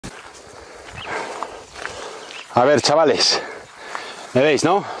A ver, chavales, ¿me veis,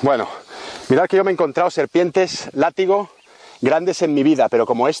 no? Bueno, mirad que yo me he encontrado serpientes látigo grandes en mi vida, pero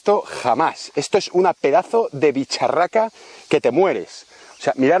como esto, jamás. Esto es una pedazo de bicharraca que te mueres. O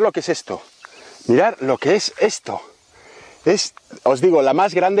sea, mirad lo que es esto. Mirad lo que es esto. Es, os digo, la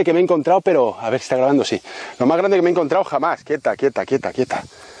más grande que me he encontrado, pero... A ver si está grabando, sí. Lo más grande que me he encontrado jamás. Quieta, quieta, quieta, quieta.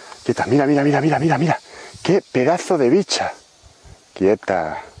 Quieta, mira, mira, mira, mira, mira, mira. Qué pedazo de bicha.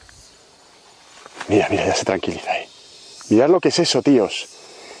 Quieta. Mira, mira, ya se tranquiliza ahí. Mirad lo que es eso, tíos.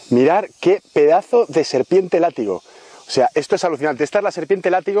 Mirad qué pedazo de serpiente látigo. O sea, esto es alucinante. Esta es la serpiente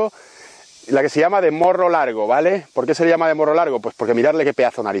látigo, la que se llama de morro largo, ¿vale? ¿Por qué se le llama de morro largo? Pues porque miradle qué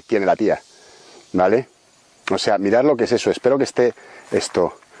pedazo de nariz tiene la tía, ¿vale? O sea, mirad lo que es eso. Espero que esté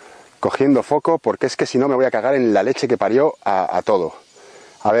esto cogiendo foco, porque es que si no me voy a cagar en la leche que parió a todo.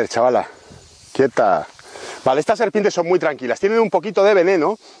 A ver, chavala, quieta. Vale, estas serpientes son muy tranquilas, tienen un poquito de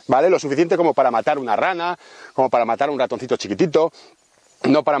veneno, ¿vale? Lo suficiente como para matar una rana, como para matar un ratoncito chiquitito,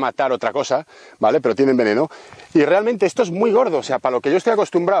 no para matar otra cosa, ¿vale? Pero tienen veneno. Y realmente esto es muy gordo, o sea, para lo que yo estoy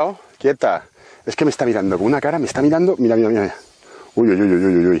acostumbrado, quieta, es que me está mirando con una cara, me está mirando, mira, mira, mira. Uy, uy, uy, uy,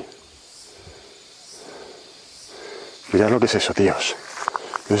 uy, uy. Mirad lo que es eso, tíos.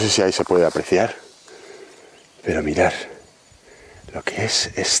 No sé si ahí se puede apreciar, pero mirad lo que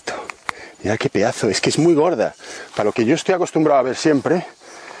es esto. Mirad qué pedazo, es que es muy gorda. Para lo que yo estoy acostumbrado a ver siempre,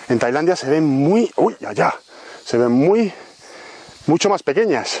 en Tailandia se ven muy... ¡Uy, allá! Se ven mucho más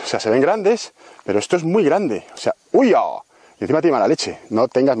pequeñas. O sea, se ven grandes, pero esto es muy grande. O sea, ¡uy! ¡Oh! Y encima tiene mala leche. No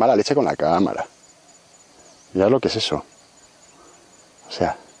tengas mala leche con la cámara. Mirad lo que es eso. O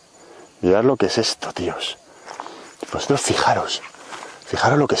sea, mirad lo que es esto, tíos. Vosotros fijaros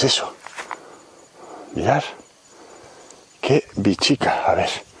lo que es eso. Mirad. Qué bichica. A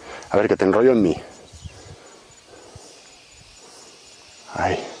ver, que te enrollo en mí.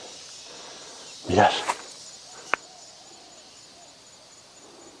 Ahí. Mirad.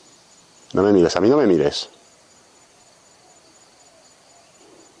 No me mires, a mí no me mires.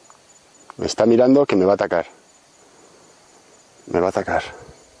 Me está mirando que me va a atacar. Me va a atacar.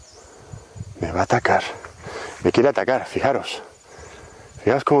 Me va a atacar. Me quiere atacar, fijaros.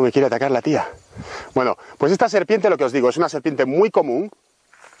 Fijaros cómo me quiere atacar la tía. Bueno, pues esta serpiente, lo que os digo, es una serpiente muy común,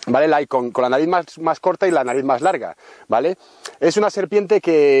 ¿vale? Con la nariz más corta y la nariz más larga, ¿vale? Es una serpiente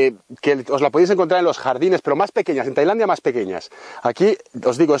que os la podéis encontrar en los jardines, pero más pequeñas, en Tailandia más pequeñas. Aquí,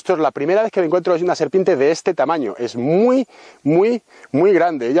 os digo, esto es la primera vez que me encuentro una serpiente de este tamaño. Es muy, muy, muy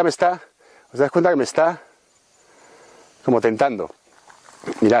grande. Ella me está, os dais cuenta que me está como tentando.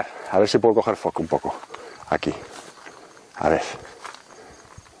 Mirad, a ver si puedo coger foco un poco. Aquí. A ver.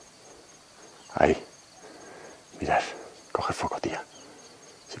 Ahí. Mirad, coge foco, tía.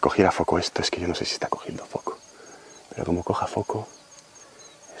 Si cogiera foco esto, es que yo no sé si está cogiendo foco. Pero como coja foco,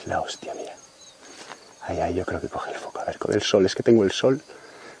 es la hostia, mira. Ahí, yo creo que coge el foco. A ver, con el sol, es que tengo el sol.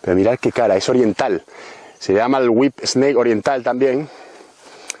 Pero mirad qué cara, es oriental. Se llama el whip snake oriental también.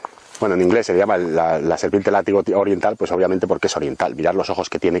 Bueno, en inglés se le llama la serpiente látigo oriental, pues obviamente porque es oriental. Mirad los ojos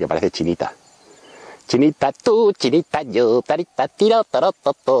que tiene, que parece chinita. Chinita tú, chinita yo, tarita tiro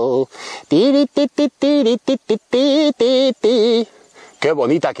torototo, tiri ti ti tiri ti ti ti ti. Qué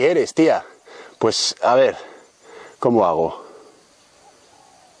bonita que eres, tía. Pues a ver, ¿cómo hago?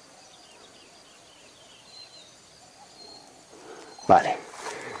 Vale.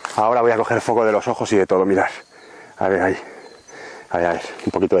 Ahora voy a coger foco de los ojos y de todo, mirad. A ver, ahí. A ver,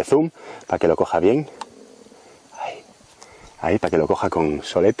 un poquito de zoom para que lo coja bien. Ahí, para que lo coja con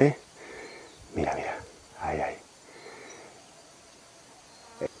solete. Mira, mira. Ahí.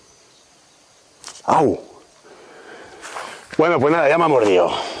 ¡Au! Bueno, pues nada, ya me ha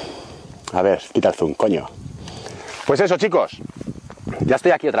mordido. A ver, quita el zoom, coño. Pues eso, chicos. Ya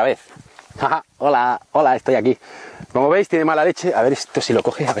estoy aquí otra vez. Hola, estoy aquí. Como veis, tiene mala leche. A ver esto si lo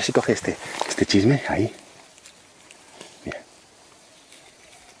coge, a ver si coge este chisme. Ahí. Mira.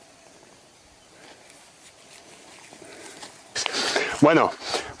 Bueno,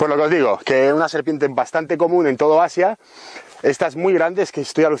 pues lo que os digo, que una serpiente bastante común en todo Asia. Esta es muy grande, es que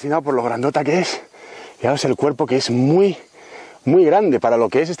estoy alucinado por lo grandota que es. Fijaos el cuerpo, que es muy, muy grande para lo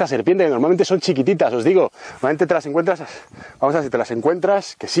que es esta serpiente, que normalmente son chiquititas, os digo. Normalmente te las encuentras, vamos a ver si te las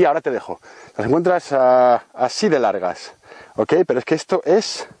encuentras, que sí, ahora te dejo. Las encuentras así de largas, ¿ok? Pero es que esto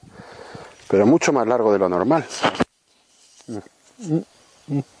es, pero mucho más largo de lo normal.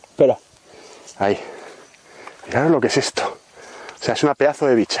 Espera. Ahí. Mirad lo que es esto. O sea, es una pedazo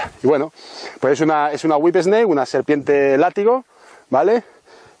de bicha. Y bueno, pues es una whip snake, una serpiente látigo, ¿vale?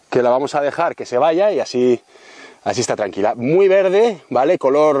 Que la vamos a dejar que se vaya y así está tranquila. Muy verde, ¿vale?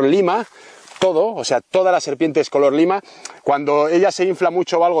 Color lima, todo, o sea, toda la serpiente es color lima. Cuando ella se infla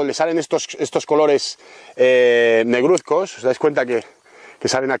mucho o algo, le salen estos colores negruzcos. Os dais cuenta que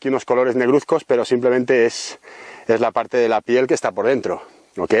salen aquí unos colores negruzcos, pero simplemente es la parte de la piel que está por dentro,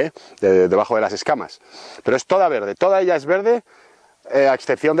 ¿ok? Debajo de las escamas. Pero es toda verde, toda ella es verde, a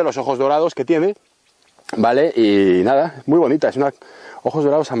excepción de los ojos dorados que tiene, ¿vale? Y nada, muy bonita, es una... Ojos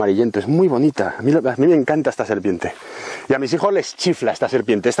dorados amarillentos, es muy bonita. A mí me encanta esta serpiente. Y a mis hijos les chifla esta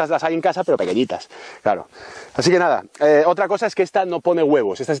serpiente. Estas las hay en casa, pero pequeñitas, claro. Así que nada, otra cosa es que esta no pone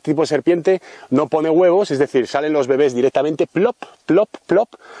huevos. Este tipo de serpiente no pone huevos, es decir, salen los bebés directamente plop, plop,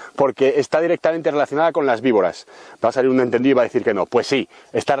 plop, porque está directamente relacionada con las víboras. Va a salir un entendido y va a decir que no. Pues sí,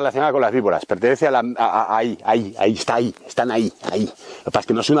 está relacionada con las víboras. Pertenece a ahí, están ahí. Lo que pasa es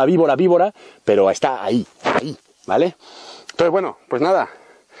que no es una víbora, pero está ahí, ¿vale? Entonces, bueno, pues nada,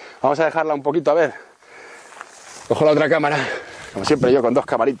 vamos a dejarla un poquito, a ver. Cojo la otra cámara, como siempre yo con dos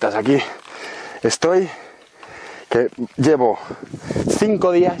camaritas aquí. Estoy, que llevo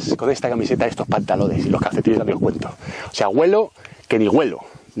 5 días con esta camiseta, estos pantalones y los calcetines, no os cuento. O sea, huelo que ni huelo,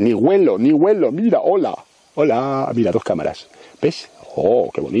 mira, hola, mira, 2 cámaras. ¿Ves?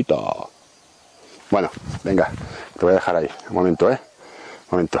 Oh, qué bonito. Bueno, venga, te voy a dejar ahí, un momento, Un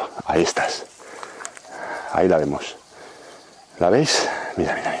momento, ahí estás. Ahí la vemos. ¿La veis?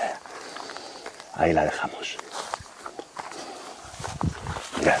 Mira. Ahí la dejamos.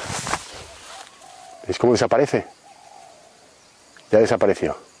 Mirad. ¿Veis cómo desaparece? Ya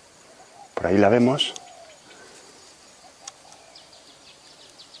desapareció. Por ahí la vemos.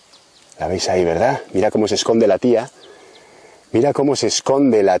 La veis ahí, ¿verdad? Mira cómo se esconde la tía.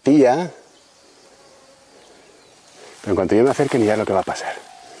 Pero en cuanto yo me acerque, mirad lo que va a pasar.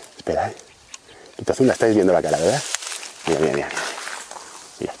 Espera, Quito la estáis viendo la cara, ¿verdad?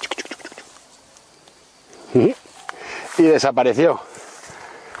 Mira. Y desapareció.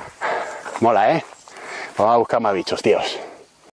 Mola, Vamos a buscar más bichos, tíos.